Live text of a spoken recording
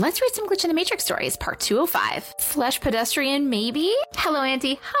Let's read some Glitch in the Matrix stories, part 205. Flesh pedestrian, maybe? Hello,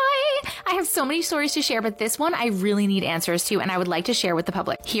 Auntie. Hi! I have so many stories to share, but this one I really need answers to, and I would like to share with the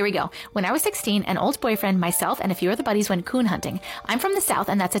public. Here we go. When I was 16, an old boyfriend, myself, and a few other buddies went coon hunting. I'm from the South,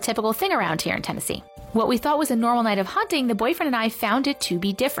 and that's a typical thing around here in Tennessee. What we thought was a normal night of hunting, the boyfriend and I found it to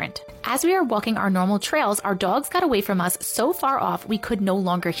be different. As we were walking our normal trails, our dogs got away from us so far off we could no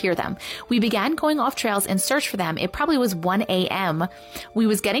longer hear them. We began going off trails in search for them. It probably was 1 a.m. We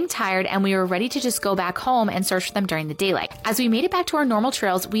was getting tired and we were ready to just go back home and search for them during the daylight. As we made it back to our normal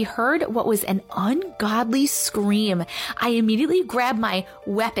trails, we heard what was an ungodly scream. I immediately grabbed my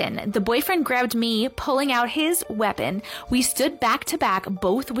weapon. The boyfriend grabbed me, pulling out his weapon. We stood back to back,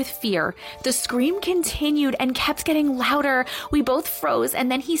 both with fear. The scream continued and kept getting louder. We both froze,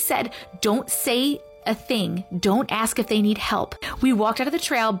 and then he said, "Don't say a thing. Don't ask if they need help." We walked out of the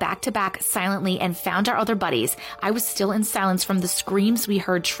trail back to back silently and found our other buddies. I was still in silence from the screams we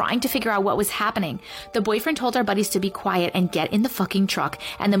heard, trying to figure out what was happening. The boyfriend told our buddies to be quiet and get in the fucking truck,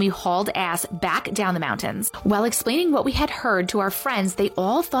 and then we hauled ass back down the mountains. While explaining what we had heard to our friends, they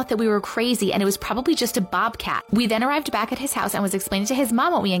all thought that we were crazy and it was probably just a bobcat. We then arrived back at his house and was explaining to his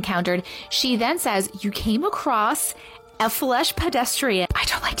mom what we encountered. She then says, "You came across a flesh pedestrian." I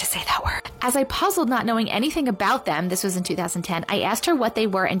don't like to say that word. As I puzzled, not knowing anything about them, this was in 2010, I asked her what they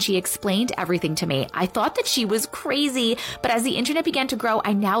were and she explained everything to me. I thought that she was crazy, but as the internet began to grow,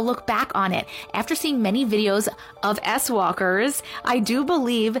 I now look back on it. After seeing many videos of S-walkers, I do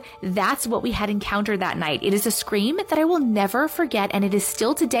believe that's what we had encountered that night. It is a scream that I will never forget, and it is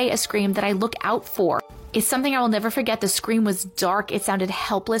still today a scream that I look out for. It's something I will never forget. The scream was dark. It sounded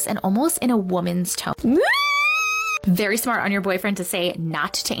helpless and almost in a woman's tone. Very smart on your boyfriend to say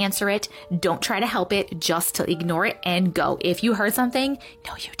not to answer it. Don't try to help it, just to ignore it and go. If you heard something,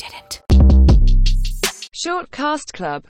 no, you didn't. Short Cast Club